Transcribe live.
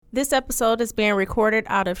This episode is being recorded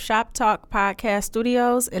out of Shop Talk Podcast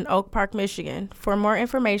Studios in Oak Park, Michigan. For more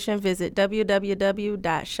information, visit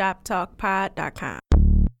www.shoptalkpod.com.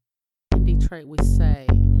 In Detroit, we say,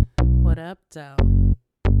 what up, though?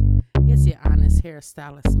 It's your honest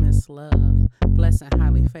hairstylist, Miss Love. Blessed and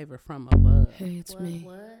highly favored from above. Hey, it's me.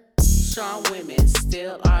 Strong women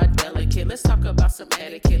still are delicate. Let's talk about some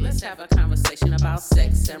etiquette. Let's have a conversation about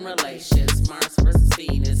sex and relations. Mars versus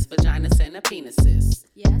Venus, vaginas and the penises.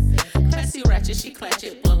 Yes. Classy ratchet,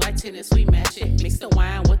 SheClachet, blood like tennis, we match it. Mix the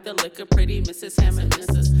wine with the liquor, pretty Mrs. Hammond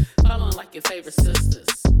misses. Following like your favorite sisters.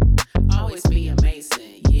 Always be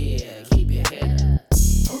amazing, yeah, keep your head up.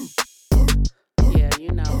 Yeah,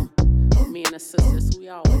 you know, me and the sisters, we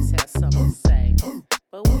always have something to say.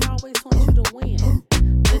 But we always want you to win.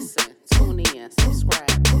 Listen, tune in,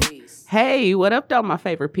 subscribe, peace. Hey, what up, though, my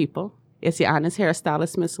favorite people? It's your honest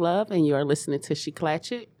hairstylist, Miss Love, and you're listening to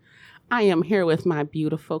SheClachet. I am here with my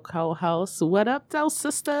beautiful co-host. What up, though,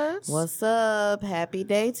 sisters? What's up? Happy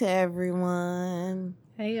day to everyone.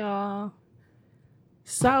 Hey, y'all.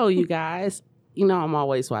 So, you guys, you know I'm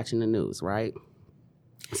always watching the news, right?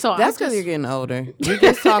 So That's because you're getting older. You're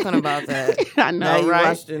just talking about that. I know, now you right?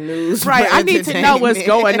 watch the news. Right, for I need to know what's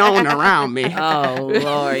going on around me. Oh,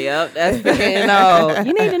 Lord, yep. That's getting old.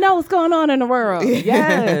 You need to know what's going on in the world.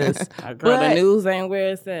 Yes. Girl, the news ain't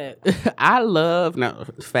where it's at. I love,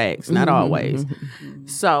 facts, not always.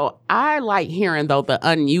 So I like hearing, though, the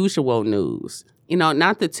unusual news. You know,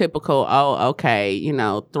 not the typical,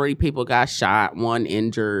 3 people got shot, 1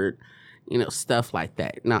 injured, stuff like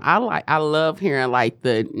that. No, I love hearing, like,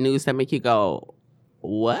 the news that make you go,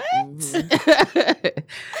 what?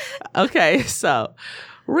 Okay, so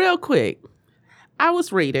real quick, I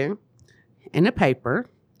was reading in the paper,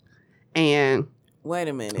 and wait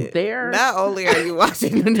a minute. there. Not only are you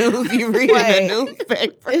watching the news, you reading the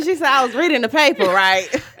newspaper. She said I was reading the paper, right?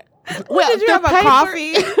 Well, Did you have a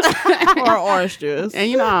coffee or orange juice?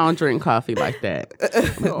 And I don't drink coffee like that.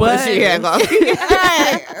 But she had coffee.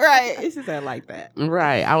 right. She said like that.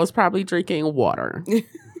 Right. I was probably drinking water.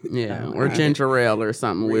 Yeah. Or ginger ale or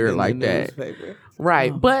something weird like that.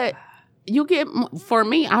 Right. But for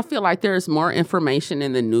me, I feel like there's more information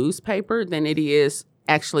in the newspaper than it is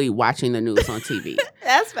actually watching the news on TV.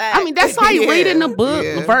 That's fact. I mean, that's like reading the book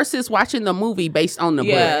versus watching the movie based on the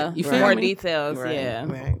book. You feel more me? details.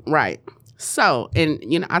 Yeah. Right. So,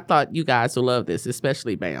 and I thought you guys would love this,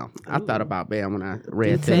 especially Bam. I thought about Bam when I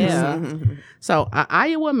read this. So, an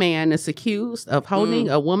Iowa man is accused of holding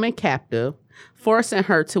a woman captive, forcing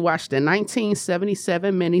her to watch the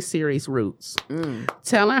 1977 miniseries Roots,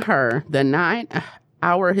 telling her the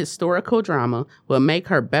 9-hour historical drama will make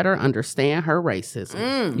her better understand her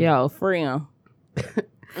racism. Yo, free him.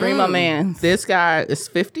 Free my man. This guy is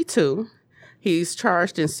 52. He's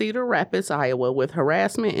charged in Cedar Rapids, Iowa, with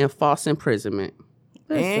harassment and false imprisonment.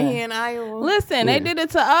 And he in Iowa. Listen, they did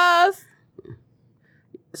it to us.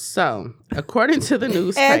 So, according to the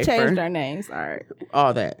newspaper, And changed our names. Sorry.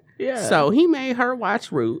 all that. Yeah. So he made her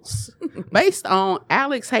watch Roots, based on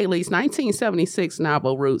Alex Haley's 1976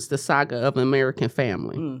 novel Roots: The Saga of an American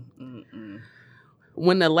Family.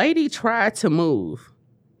 When the lady tried to move,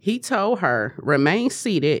 he told her, "Remain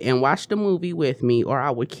seated and watch the movie with me, or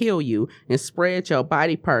I will kill you and spread your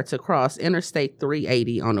body parts across Interstate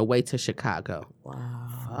 380 on the way to Chicago." Wow.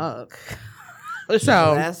 Fuck.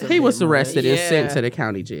 So he was arrested and sent to the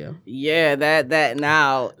county jail. Yeah, that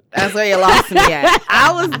now that's where you lost me at.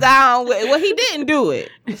 I was down with he didn't do it.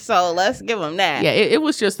 So let's give him that. Yeah, it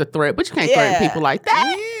was just a threat, but you can't threaten people like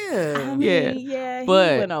that. Yeah. Yeah,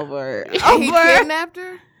 but he went over. He kidnapped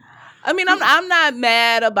her? I mean, I'm not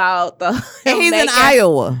mad about the. He's in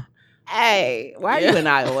Iowa. Hey, why are you in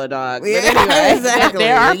Iowa, dog? But Yeah, anyway, exactly.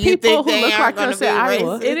 There are You people think who they look aren't like gonna us in be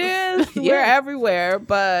Iowa. racist? it is. Yeah. We're everywhere,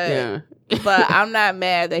 but I'm not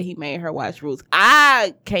mad that he made her watch Roots.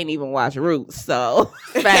 I can't even watch Roots, so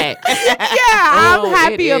Fact. I'm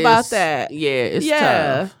happy about that. Yeah, it's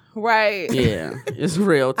tough. Right. Yeah, it's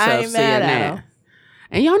real tough ain't seeing mad at that. him.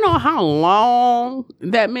 And y'all know how long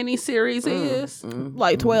that miniseries is?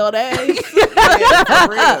 Like 12 days. Yeah, for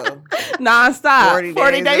real. Non-stop. 40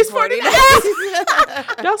 days, 40 days.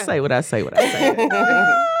 Y'all say what I say. Oh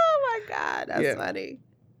my God, that's funny.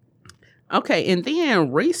 Okay, and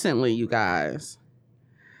then recently, you guys,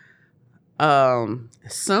 two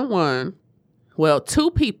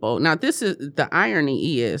people. Now, this is the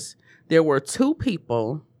irony is there were 2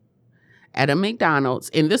 people at a McDonald's,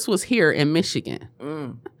 and this was here in Michigan.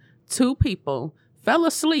 2 people fell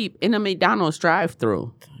asleep in a McDonald's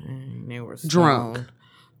drive-thru. They were Drunk.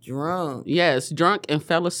 Drunk. Yes, drunk and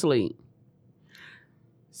fell asleep.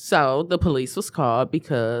 So the police was called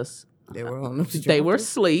because They were on them. They were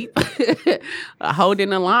asleep,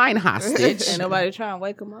 holding a line hostage. Ain't nobody trying to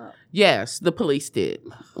wake them up. Yes, the police did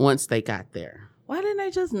once they got there. Why didn't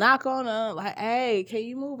they just knock on them like, hey, can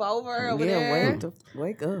you move over there?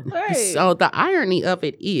 Wake up. Right. So the irony of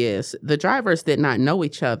it is the drivers did not know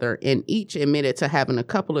each other and each admitted to having a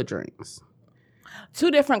couple of drinks.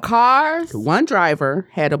 2 different cars? One driver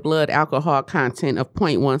had a blood alcohol content of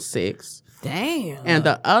 0.16. Damn. And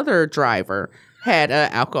the other driver had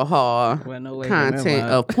an alcohol content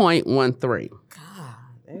of 0.13. God,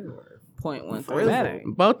 they were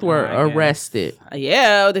 0.13. Both were arrested.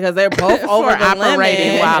 Yeah, because they're both over the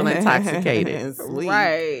operating limit. while intoxicated.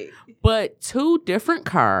 Right. But 2 different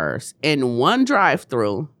cars and 1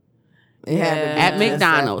 drive-through at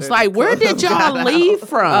McDonald's. Like, where did y'all leave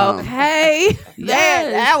from? Okay.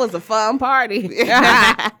 That was a fun party.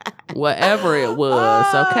 Whatever it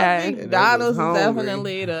was, okay? McDonald's is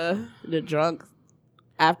definitely the drunk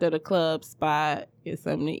after the club spot. Get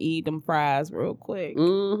something to eat, them fries real quick.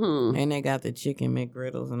 Mm-hmm. And they got the chicken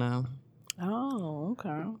McGriddles now. Oh,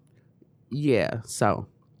 okay. Yeah, so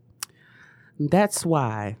that's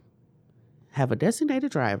why have a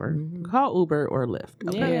designated driver, call Uber or Lyft.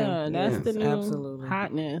 Okay? Yeah, that's the new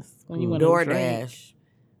hotness when you want to DoorDash.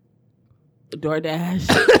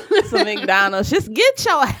 DoorDash. Some McDonald's. Just get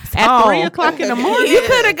your ass At home. 3 o'clock in the morning. You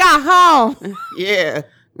could have got home. Yeah.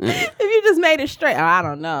 If you just made it straight. Oh, I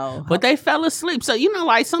don't know. But they fell asleep. So,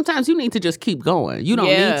 like, sometimes you need to just keep going. You don't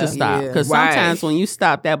need to stop. Because sometimes when you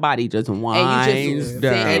stop, that body just winds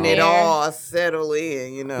down. And it all settle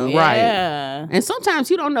in, Right. And sometimes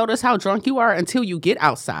you don't notice how drunk you are until you get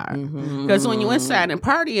outside. Because when you're inside and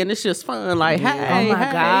partying, it's just fun. Like, hey, oh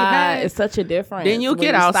my God. It's such a difference. Then you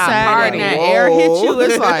get outside and that air hits you.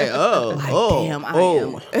 It's like, damn, I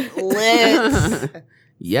am lit.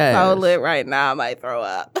 Yes. So lit right now, I might throw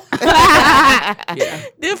up.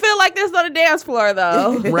 Didn't feel like this on the dance floor,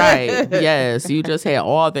 though. Right. Yes. You just had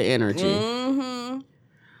all the energy. Mm-hmm.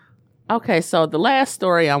 Okay. So the last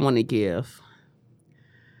story I want to give.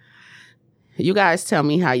 You guys tell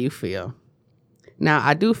me how you feel. Now,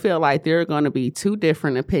 I do feel like there are going to be 2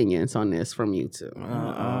 different opinions on this from you two.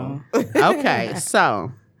 Okay.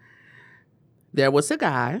 So there was a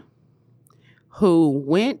guy who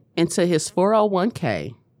went into his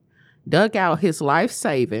 401k, dug out his life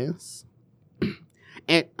savings,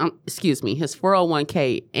 and his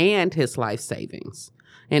 401k and his life savings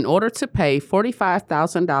in order to pay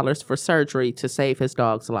 $45,000 for surgery to save his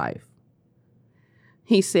dog's life.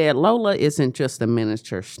 He said, Lola isn't just a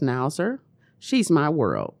miniature schnauzer. She's my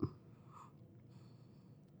world.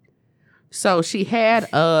 So she had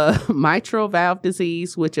mitral valve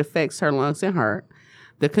disease, which affects her lungs and heart.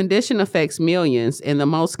 The condition affects millions, and the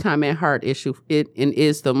most common heart issue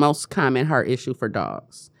is the most common heart issue for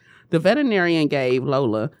dogs. The veterinarian gave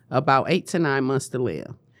Lola about 8 to 9 months to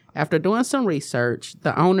live. After doing some research,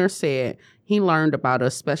 the owner said he learned about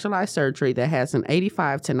a specialized surgery that has an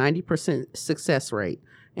 85 to 90% success rate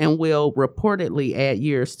and will reportedly add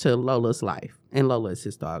years to Lola's life. And Lola is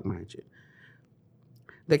his dog, mind you.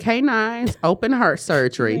 The canines open heart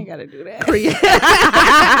surgery. You ain't gotta do that.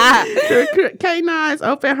 The canines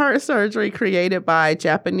open heart surgery created by a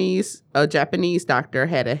Japanese doctor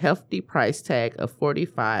had a hefty price tag of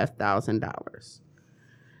 $45,000.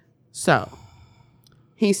 So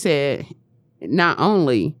he said, not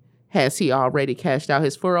only has he already cashed out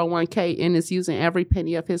his 401k and is using every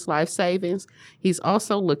penny of his life savings, he's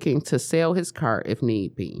also looking to sell his car if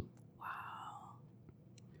need be.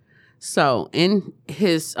 So in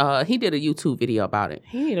his, he did a YouTube video about it.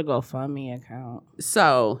 He need a GoFundMe account.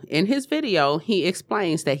 So in his video, he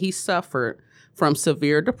explains that he suffered from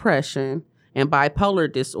severe depression and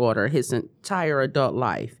bipolar disorder his entire adult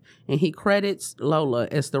life. And he credits Lola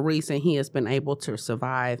as the reason he has been able to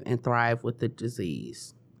survive and thrive with the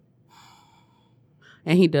disease.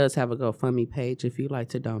 And he does have a GoFundMe page if you'd like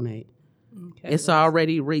to donate. Okay, it's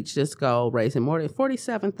already reached its goal, raising more than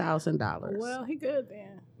 $47,000. Well, he good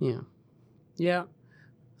then. Yeah. Yeah.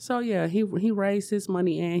 So, yeah, he raised his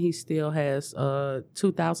money and he still has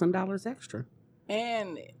 $2,000 extra.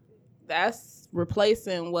 And that's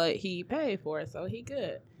replacing what he paid for, so he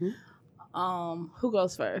good. Mm-hmm. Who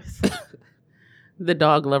goes first? The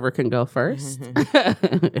dog lover can go first.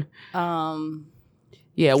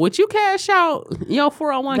 Yeah, would you cash out your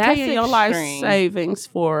 401k and your life savings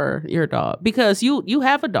for your dog? Because you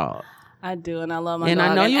have a dog. I do, and I love my dog. And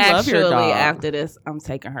I know you love your dog. Actually, after this, I'm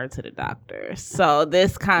taking her to the doctor. So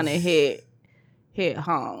this kind of hit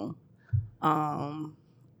home. I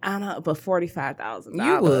don't know, but $45,000.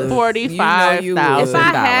 You would. $45,000. If I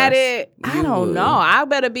had it, I don't know. I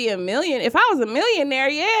better be a million. If I was a millionaire,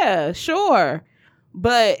 yeah, sure.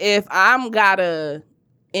 But if I'm gotta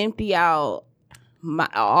empty out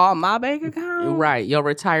all my bank account, Right, your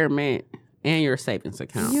retirement and your savings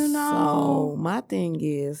account. you know. So my thing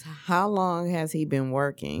is, how long has he been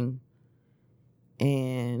working?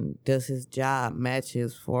 And does his job match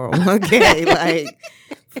his 401k? Like,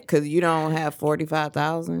 because you don't have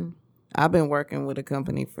 45,000. I've been working with a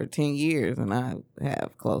company for 10 years, and I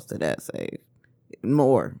have close to that saved.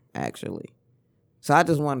 More, actually. So I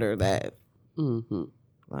just wonder that. Mm-hmm.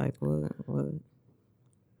 Like, what?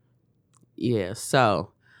 Yeah,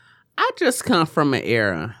 so I just come from an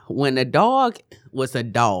era when a dog was a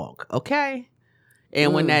dog, okay?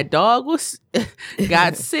 And when that dog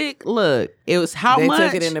got sick, look, it was how they much? They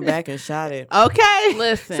took it in the back and shot it. Okay.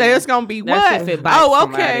 Listen. So it's going to be what? If it bites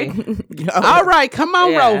okay. All right. Come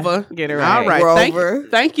on, Rover. Get it right. All right. Rover.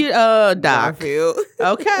 Thank you, Doc. Garfield.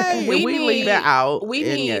 Okay. we leave that out. We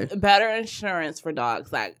need better insurance for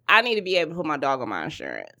dogs. Like, I need to be able to put my dog on my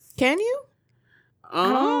insurance. Can you?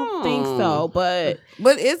 I don't think so, but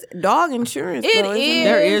it's dog insurance. It though, is.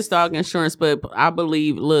 There is dog insurance, but I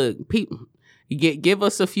believe, look, people... Give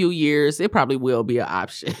us a few years. It probably will be an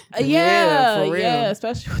option. Yeah, for real. yeah,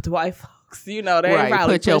 especially with the white folks. You know, they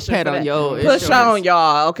probably put your pet on your push insurance. on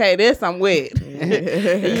y'all. Okay, this I'm with.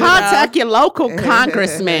 Contact your local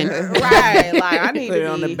congressman. Right, like I need put to it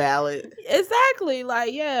on the ballot. Exactly,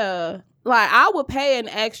 like yeah, like I would pay an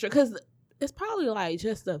extra because it's probably like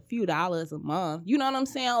just a few dollars a month. You know what I'm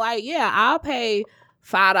saying? Like yeah, I'll pay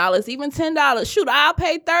 $5, even $10. Shoot, I'll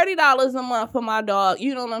pay $30 a month for my dog.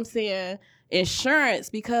 You know what I'm saying? Insurance,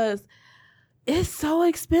 because it's so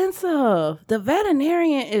expensive. The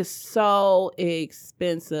veterinarian is so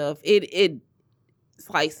expensive. It's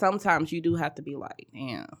like sometimes you do have to be like,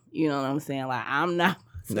 damn, you know what I'm saying? Like I'm not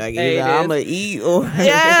like either I'm gonna eat or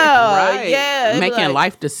right, yeah, making like,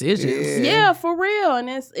 life decisions. Yeah, for real, and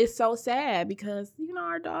it's so sad because you know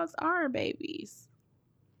our dogs are babies.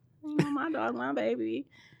 You know my dog, my baby.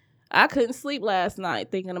 I couldn't sleep last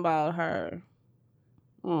night thinking about her.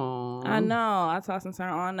 Aww. I know. I tossed and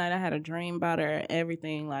turned all night. I had a dream about her and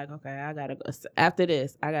everything. Like, okay, I gotta go. After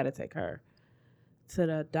this, I gotta take her to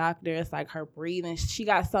the doctor. It's like her breathing. She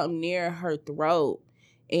got something near her throat,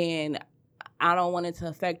 and I don't want it to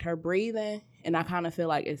affect her breathing. And I kind of feel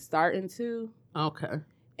like it's starting to. Okay.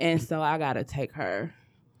 And so I gotta take her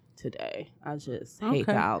today. I just hate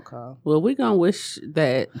the outcome. Well, we're going to wish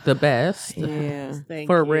that the best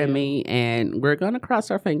for Remy, and we're going to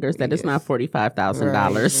cross our fingers that it's not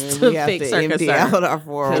 $45,000 to fix her empty concern. out our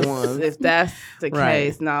 401. If that's the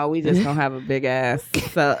case, no, we just going to have a big ass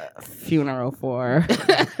funeral for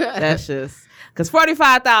her. That's just... Because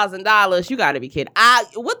 $45,000, you got to be kidding.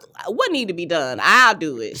 What need to be done? I'll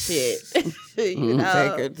do it. Shit. You know?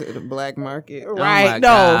 Take her to the black market. Right. Oh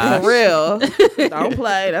no, for real. Don't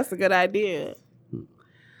play. That's a good idea.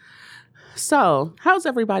 So, how's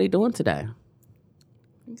everybody doing today?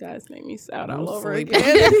 You guys make me sad all over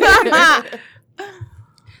again.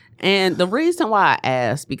 And the reason why I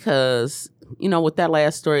asked, because, you know, with that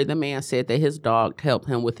last story, the man said that his dog helped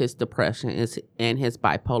him with his depression and his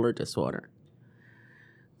bipolar disorder.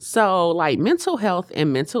 So, like, mental health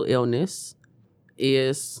and mental illness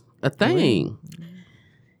is a thing.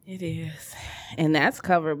 It is. And that's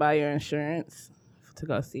covered by your insurance to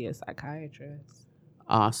go see a psychiatrist.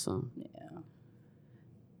 Awesome. Yeah.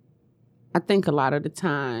 I think a lot of the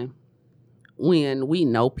time when we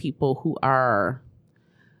know people who are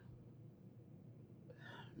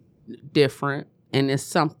different and it's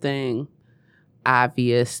something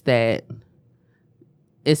obvious that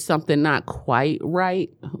it's something not quite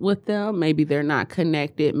right with them. Maybe they're not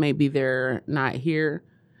connected. Maybe they're not here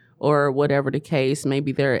or whatever the case.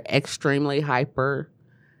 Maybe they're extremely hyper.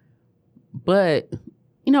 But,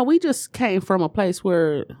 you know, we just came from a place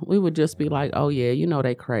where we would just be like, oh, yeah, you know,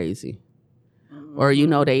 they crazy. Or, you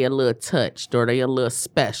know, they a little touched or they a little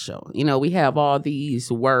special. You know, we have all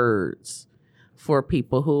these words for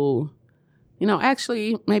people who, you know,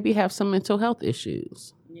 actually maybe have some mental health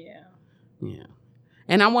issues. Yeah. Yeah.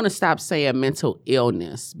 And I want to stop saying mental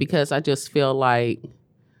illness because I just feel like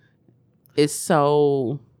it's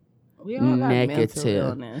so we all negative. Got mental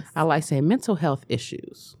illness. I like saying mental health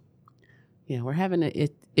issues. Yeah, we're having an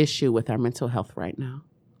issue with our mental health right now.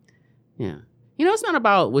 Yeah. You know, it's not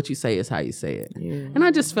about what you say, it's how you say it. Yeah. And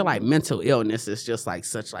I just feel like mental illness is just like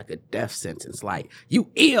such like a death sentence. Like, you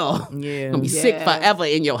ill. Yeah. Gonna be sick forever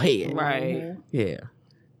in your head. Right. Yeah.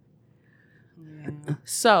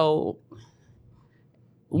 So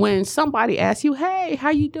when somebody asks you, hey, how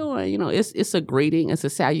you doing? You know, it's a greeting, it's a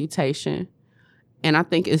salutation. And I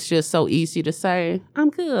think it's just so easy to say, I'm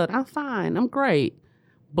good, I'm fine, I'm great.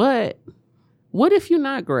 But what if you're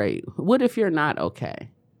not great? What if you're not okay?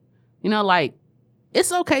 You know, like,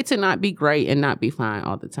 it's okay to not be great and not be fine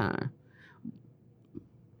all the time.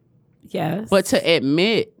 Yes. But to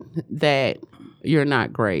admit that you're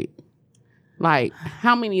not great, like,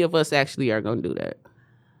 how many of us actually are going to do that?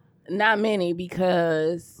 Not many,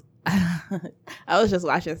 because I was just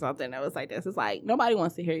watching something that was like this. It's like, nobody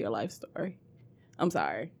wants to hear your life story. I'm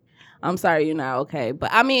sorry you're not okay.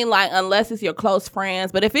 But I mean, like, unless it's your close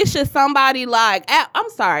friends. But if it's just somebody like,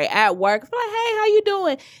 at work, it's like, hey, how you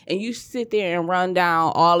doing? And you sit there and run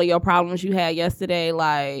down all of your problems you had yesterday,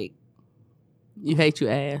 like, you hate you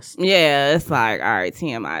ass. Yeah, it's like, all right,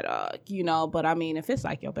 TMI, dog. You know, but I mean, if it's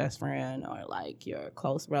like your best friend or like your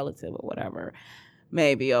close relative or whatever,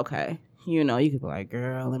 maybe okay. You know, you could be like,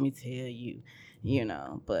 girl, let me tell you, you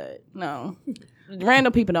know, but no.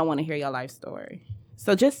 Random people don't want to hear your life story.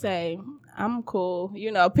 So just say, I'm cool.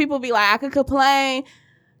 You know, people be like, I could complain,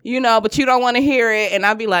 you know, but you don't want to hear it. And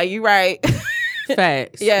I'd be like, you right.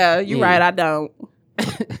 Facts. Yeah, you right, I don't.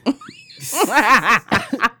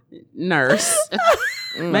 Nurse.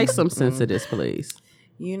 Make some sense of this, please.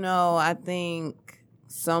 You know, I think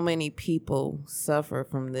so many people suffer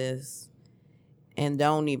from this and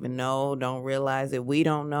don't even know, don't realize it. We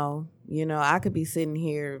don't know. You know, I could be sitting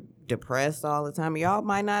here depressed all the time. Y'all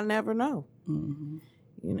might not never know. Mm-hmm.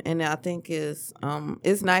 You know, and I think it's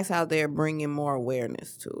nice how they're bringing more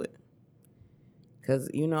awareness to it. Because,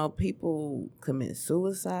 you know, people commit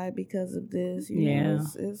suicide because of this. You know,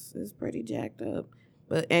 it's pretty jacked up.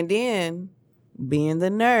 And then, being the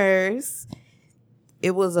nurse,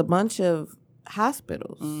 it was a bunch of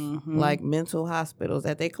hospitals, like mental hospitals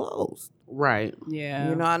that they closed. Right. Yeah.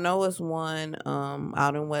 You know, I know it's one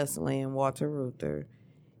out in Westland, Walter Reuther.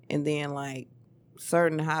 And then, like,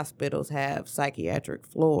 certain hospitals have psychiatric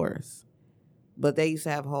floors. But they used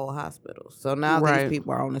to have whole hospitals. So now these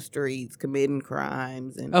people are on the streets committing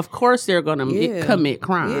crimes. And of course they're going to commit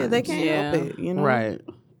crimes. Yeah, they can't help it, you know? Right.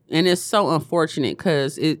 And it's so unfortunate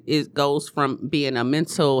because it goes from being a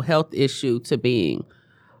mental health issue to being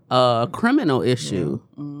a criminal issue.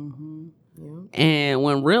 Yeah. Mm-hmm. Yeah. And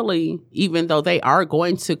when really, even though they are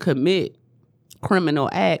going to commit criminal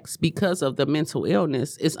acts because of the mental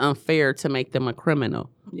illness, it's unfair to make them a criminal.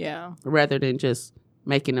 Yeah. Rather than just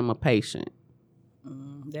making them a patient.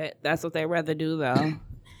 That's what they rather do, though.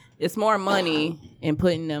 It's more money in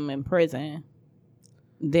putting them in prison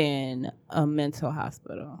than a mental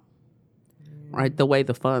hospital. Right, the way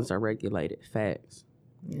the funds are regulated. Facts.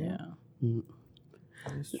 Yeah.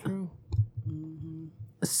 That's true. Mm-hmm.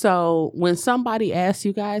 So when somebody asks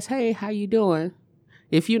you guys, hey, how you doing?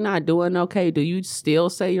 If you're not doing okay, do you still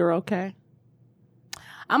say you're okay?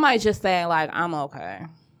 I might just say, like, I'm okay.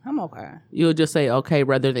 I'm okay. You'll just say okay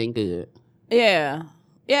rather than good. Yeah.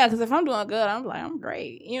 Yeah, because if I'm doing good, I'm like, I'm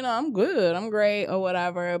great. You know, I'm good. I'm great or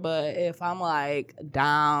whatever. But if I'm, like,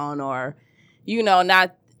 down or, you know,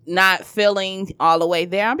 not feeling all the way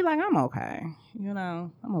there, I'll be like, I'm okay. You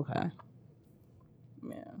know, I'm okay.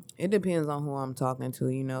 Yeah. It depends on who I'm talking to.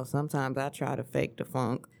 You know, sometimes I try to fake the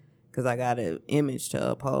funk because I got an image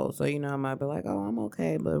to uphold. So, you know, I might be like, oh, I'm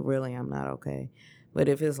okay, but really I'm not okay. But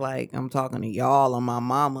if it's like I'm talking to y'all or my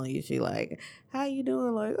mama, she like, how you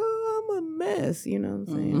doing? Like, oh, I'm a mess. You know what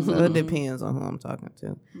I'm saying? So it depends on who I'm talking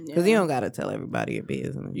to. Because you don't got to tell everybody your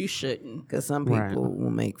business. You shouldn't. Because some people will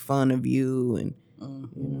make fun of you and,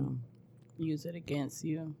 you know. Use it against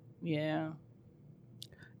you. Yeah.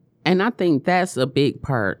 And I think that's a big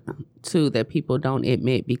part, too, that people don't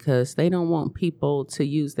admit because they don't want people to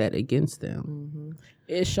use that against them. Mm-hmm.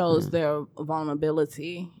 It shows their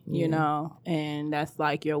vulnerability, you know, and that's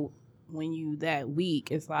like when you that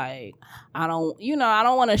weak, it's like, I don't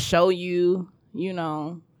want to show you, you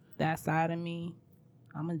know, that side of me.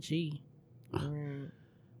 I'm a G.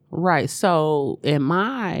 Right. So in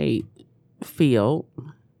my field,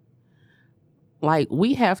 like,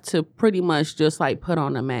 we have to pretty much just, like, put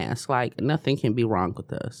on a mask. Like, nothing can be wrong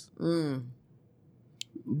with us.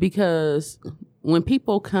 Because when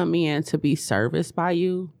people come in to be serviced by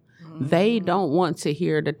you, they don't want to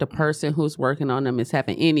hear that the person who's working on them is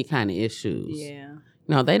having any kind of issues. Yeah.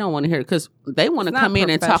 No, they don't want to hear it because they want to come in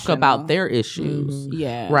and talk about their issues.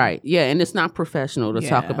 Yeah. Right. Yeah. And it's not professional to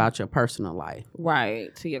talk about your personal life.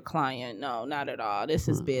 Right. To your client. No, not at all. This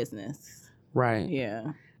is business. Right.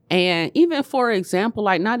 Yeah. And even, for example,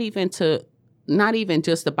 like, not even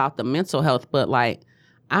just about the mental health, but, like,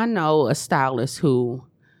 I know a stylist who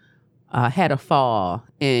had a fall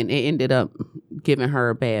and it ended up giving her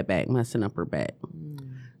a bad back, messing up her back.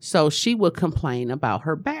 So she would complain about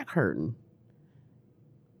her back hurting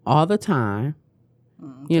all the time.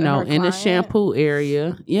 To in her the client? shampoo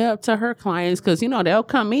area. Yeah, to her clients, because they'll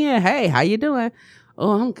come in. Hey, how you doing?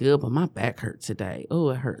 Oh, I'm good, but my back hurts today. Oh,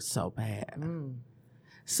 it hurts so bad.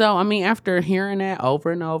 So, I mean, after hearing that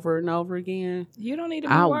over and over and over again, You don't need to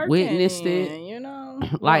be I working, witnessed it.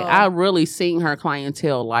 Like, I really seen her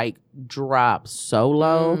clientele, like, drop so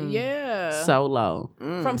low. Yeah. So low.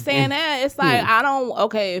 From saying that, it's like,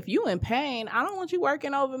 okay, if you in pain, I don't want you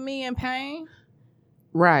working over me in pain.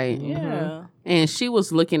 Right. Yeah. And she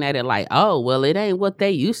was looking at it like, oh, well, it ain't what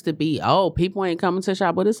they used to be. Oh, people ain't coming to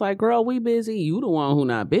shop. But it's like, girl, we busy. You the one who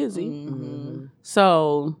not busy.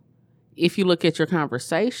 So if you look at your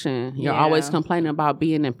conversation, you're always complaining about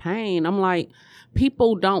being in pain. I'm like,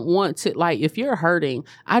 people don't want to, like, if you're hurting,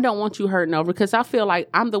 I don't want you hurting over, because I feel like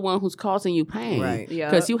I'm the one who's causing you pain. Right.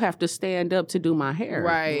 Because you have to stand up to do my hair.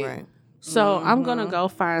 Right. So I'm going to go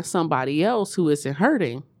find somebody else who isn't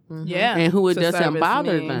hurting. Yeah. And who it To doesn't service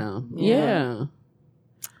bother me. them. Yeah.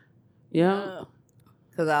 Yeah.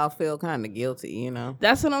 Because I'll feel kind of guilty,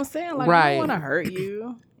 That's what I'm saying. Like, I Right. don't want to hurt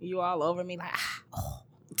you. You all over me like,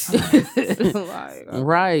 like,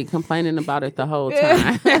 Right, complaining about it the whole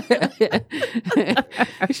time.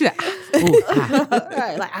 She's like, ooh,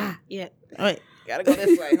 right, like, yeah. Wait, gotta go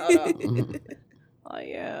this way. Hold on. Oh,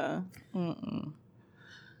 yeah.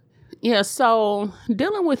 Yeah, so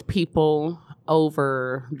dealing with people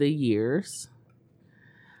over the years,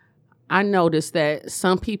 I noticed that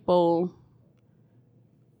some people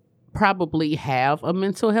probably have a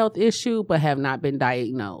mental health issue but have not been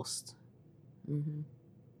diagnosed.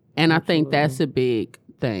 And I think that's a big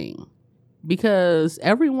thing, because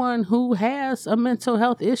everyone who has a mental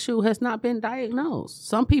health issue has not been diagnosed.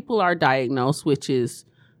 Some people are diagnosed, which is,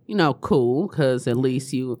 cool, because at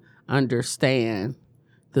least you understand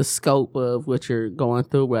the scope of what you're going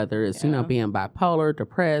through, whether it's, being bipolar,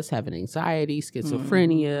 depressed, having anxiety,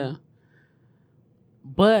 schizophrenia.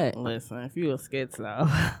 But listen, if you a schizo,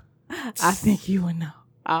 I think you would know.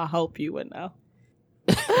 I hope you would know.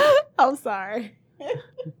 I'm sorry.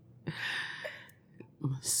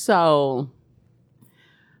 So,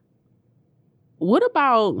 what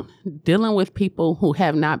about dealing with people who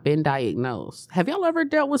have not been diagnosed? Have y'all ever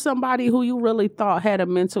dealt with somebody who you really thought had a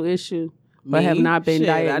mental issue but have not been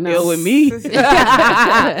diagnosed? I deal with me. And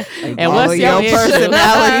what's your personality?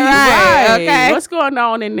 Right. Okay. What's going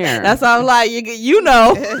on in there? That's why I'm like, you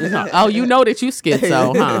know. Oh, you know that you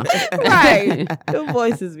schizo, huh? Right. Your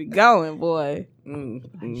voices be going, boy.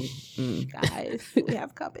 Guys, we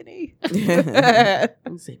have company.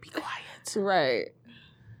 Say, be quiet. Right.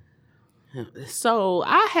 So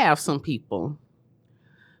I have some people.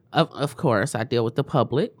 Of course, I deal with the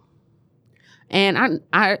public. And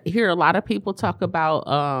I hear a lot of people talk about,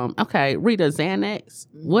 Rita, Xanax.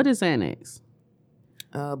 What is Xanax?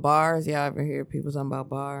 Bars. Y'all ever hear people talking about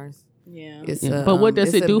bars? Yeah. It's but what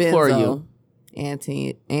does it do for you?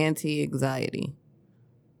 Anti-anxiety.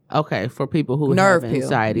 Okay, for people who Nerve have pill.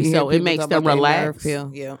 anxiety. You So hear it people makes talk them about that relax. Nerve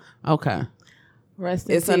pill. Yeah. Okay. Rest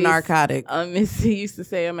in It's a peace. narcotic. Missy used to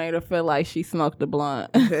say it made her feel like she smoked a blunt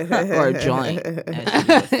or a joint. As she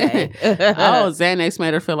would say. Oh, Xanax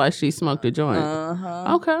made her feel like she smoked a joint.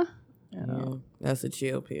 Uh-huh. Okay. Yeah, that's a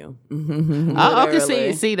chill pill. Oh, okay.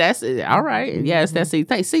 Literally. See, that's it. All right. Yes, that's it.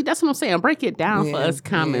 See, that's what I'm saying. Break it down for us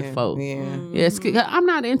common folk. Yeah. Yes, I'm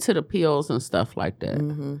not into the pills and stuff like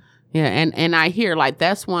that. Yeah, and I hear, like,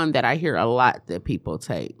 that's one that I hear a lot that people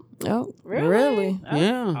take. Oh, really?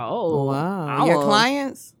 Yeah. Oh, Wow. Your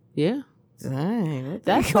clients? Yeah. Dang. what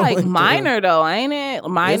That's they like going minor though, ain't it?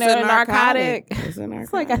 through? Minor It's a narcotic. It's a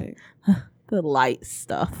It's like narcotic. the light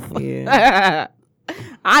stuff. Yeah.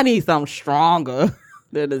 I need something stronger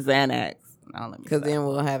than the Xanax. Because then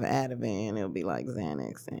we'll have Ativan. It'll be like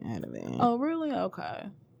Xanax and Ativan. Oh, really? Okay.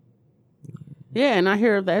 Yeah, and I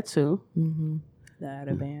hear of that too. The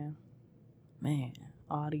Ativan. Man,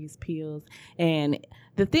 all these pills. And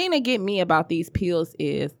the thing that get me about these pills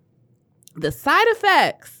is the side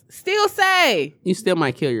effects still say You still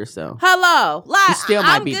might kill yourself. hello. Like, You still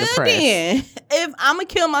might be good depressed. then. If I'm going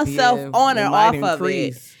to kill myself Yeah, on it or might off of it.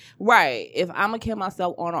 increase. Right. If I'm going to kill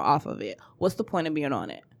myself on or off of it, what's the point of being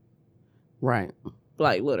on it? Right.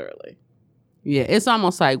 Like, literally. Yeah, it's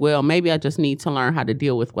almost like, well, maybe I just need to learn how to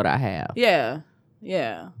deal with what I have. Yeah.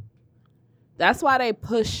 Yeah. That's why they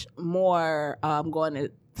push more going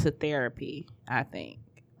to therapy, I think,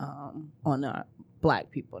 on the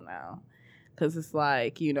Black people now. Because it's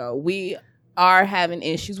like, we are having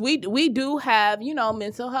issues. We do have,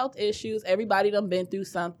 mental health issues. Everybody done been through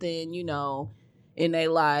something, in their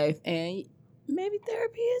life. And maybe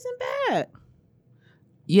therapy isn't bad.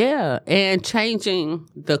 Yeah, and changing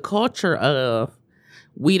the culture of,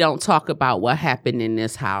 we don't talk about what happened in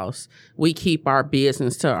this house. We keep our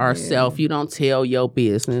business to ourselves. You don't tell your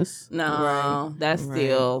business. No, that's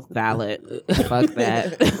still valid. Fuck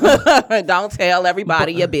that. Don't tell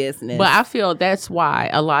everybody your business. But I feel that's why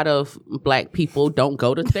a lot of Black people don't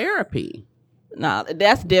go to therapy. No,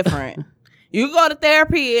 that's different. You go to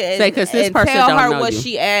therapy and, Say, 'cause this and person tell don't her know what you.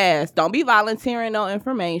 she asked. Don't be volunteering no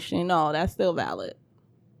information. No, that's still valid.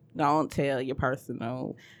 Don't tell your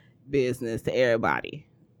personal business to everybody,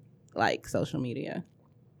 like social media.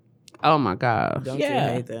 Oh my gosh. Don't you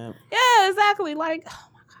hate that? Yeah, exactly. Like, oh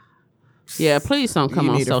my God. Yeah, please don't come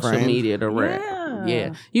You on need a social friend. media to rap. Yeah.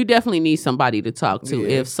 Yeah. You definitely need somebody to talk to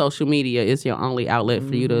Yeah. if social media is your only outlet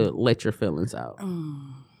for you to let your feelings out.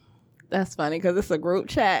 That's funny because it's a group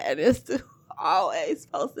chat and it's always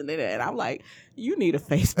posting it, and I'm like, you need a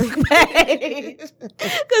Facebook page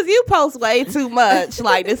because you post way too much.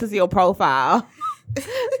 Like, this is your profile.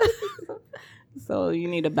 So you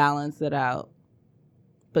need to balance it out,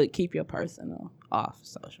 but keep your personal off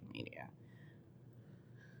social media.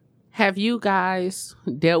 Have you guys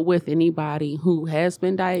dealt with anybody who has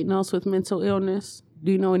been diagnosed with mental illness?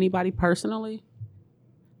 Do you know anybody personally?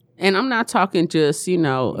 And I'm not talking just,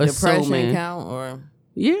 Depression assuming. count or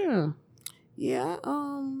Yeah. yeah.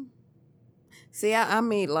 See, I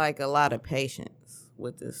meet like a lot of patients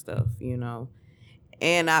with this stuff,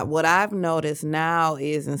 And what I've noticed now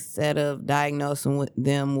is instead of diagnosing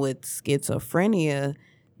them with schizophrenia,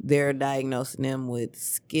 they're diagnosing them with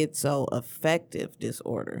schizoaffective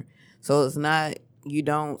disorder. So it's not, you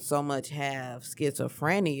don't so much have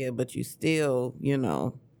schizophrenia, but you still,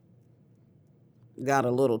 got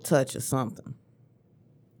a little touch of something.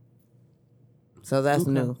 So that's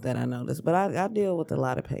new that I noticed. But I deal with a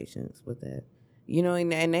lot of patients with that.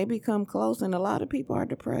 And they become close, and a lot of people are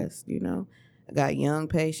depressed, I got young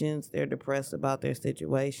patients, they're depressed about their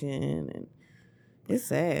situation, and it's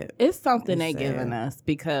sad. It's something It's they're giving sad. us,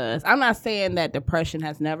 because I'm not saying that depression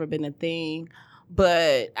has never been a thing,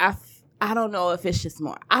 but I don't know if it's just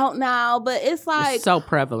more out now, but it's like, It's so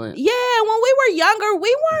prevalent. yeah, when we were younger,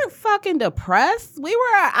 we weren't fucking depressed. We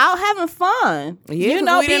were out having fun. Yeah, you 'cause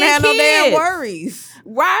know, we didn't being have no damn kids. worries.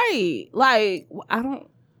 Right. Like,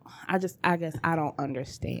 I guess I don't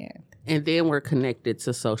understand. And then we're connected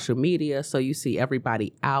to social media. So you see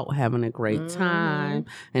everybody out having a great time.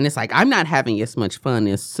 And it's like, I'm not having as much fun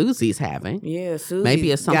as Susie's having. Yeah, Susie's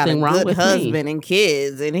Maybe it's something got a wrong good with me. husband and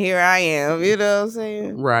kids, and here I am. You know what I'm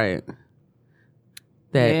saying? Right.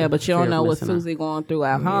 Yeah, but you don't fear know of what missing out. Susie going through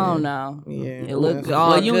at home now. Yeah. It look Well, all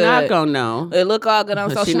Well, you're good. not going to know. It look all good on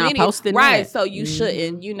But she social not media. posting right, that. so you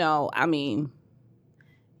shouldn't, I mean,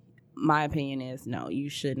 my opinion is no, you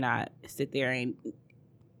should not sit there and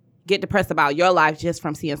get depressed about your life just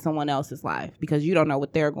from seeing someone else's life, because you don't know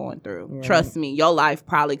what they're going through. Right. Trust me, your life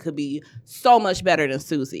probably could be so much better than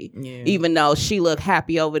Susie, Yeah. even though she looked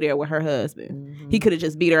happy over there with her husband. He could have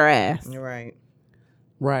just beat her ass, You're right.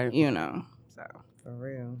 Right. So For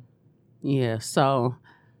real. Yeah. So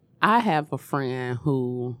I have a friend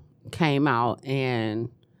who came out and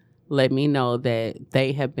let me know that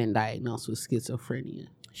they have been diagnosed with schizophrenia.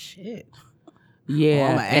 shit. Yeah.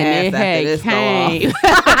 I'ma And it ask after had this go came.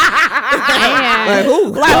 Like, who?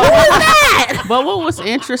 Like, what was that? But what was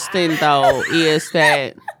interesting though is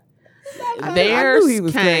that I theirs knew he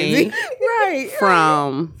was came crazy. Right.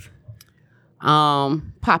 from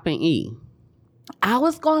Poppin' E. I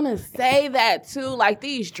was gonna say that too. Like,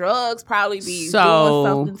 these drugs probably be So,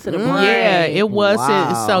 doing something to the brain. Yeah, it wasn't.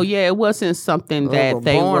 Wow. So yeah, it wasn't something They that were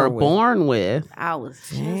they were born with. born with. I was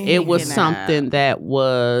just It was thinking something that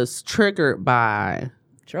was triggered by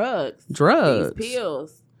drugs. drugs. These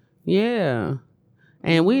pills. Yeah,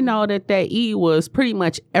 and we know that E was pretty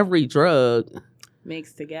much every drug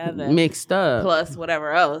Mixed together. mixed up. Plus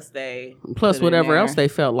whatever else they Plus put in whatever there. else they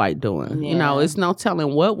felt like doing. Yeah. It's no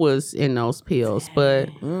telling what was in those pills, but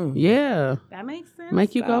yeah, That makes sense.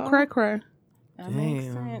 make you go though. cray. That makes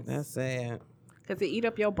Damn, sense. that's sad. Because it eat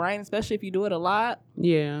up your brain, especially if you do it a lot.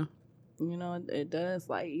 Yeah. It does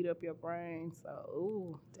like eat up your brain. So,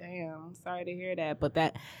 ooh, damn. I'm sorry to hear that. But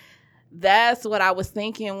that's what I was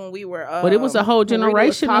thinking when we were. But it was a whole when Rita was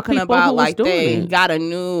generation of talking people about who was like doing they it. got a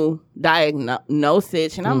new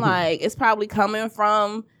diagnosis, and I'm like, it's probably coming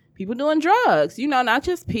from people doing drugs. Not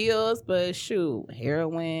just pills, but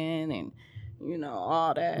heroin and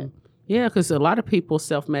all that. Yeah, because a lot of people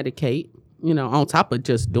self-medicate, on top of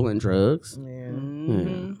just doing drugs. Yeah.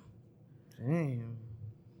 Mhm. Damn.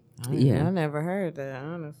 Yeah. I never heard that,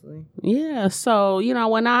 honestly. Yeah, so,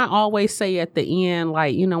 when I always say at the end,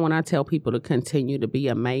 like, when I tell people to continue to be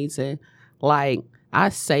amazing, like, I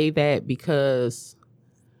say that because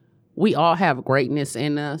we all have greatness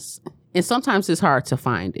in us. And sometimes it's hard to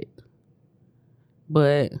find it.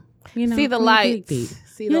 But, you know. See the we light. dig deep.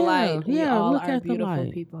 See the light. We Yeah, all look are at the beautiful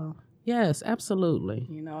light. people. Yes, absolutely.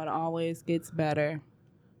 You know, it always gets better.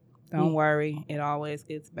 Don't worry. It always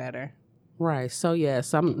gets better. Right. So,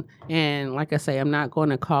 yes, and like I say, I'm not going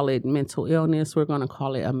to call it mental illness. We're going to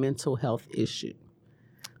call it a mental health issue.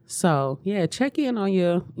 So, yeah, check in on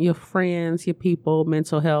your friends, your people,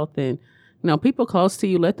 mental health, and, people close to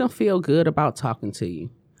you. Let them feel good about talking to you.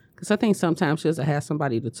 Because I think sometimes just to have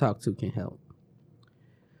somebody to talk to can help.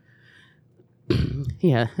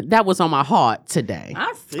 Yeah, that was on my heart today.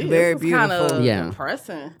 I see. Very this is kind beautiful. of Yeah.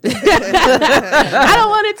 depressing. I don't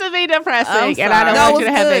want it to be depressing, and I don't No, want it you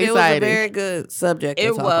to was have good. It was a anxiety. very good subject to It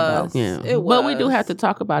talk was. about. Yeah, It but we do was. have to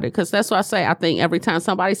talk about it because that's why I say I think every time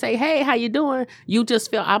somebody say, "Hey, how you doing?" you just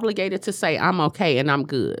feel obligated to say, "I'm okay and I'm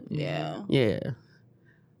good." Yeah. Yeah.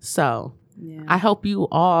 So Yeah. I hope you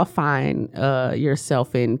all find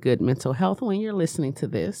yourself in good mental health when you're listening to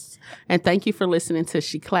this, and thank you for listening to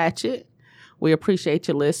SheClachet. We appreciate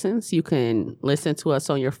your listens. You can listen to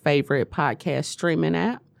us on your favorite podcast streaming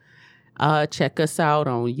app. Check us out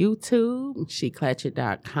on YouTube,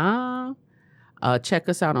 SheClachet.com. Check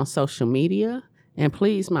us out on social media. And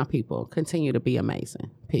please, my people, continue to be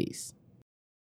amazing. Peace.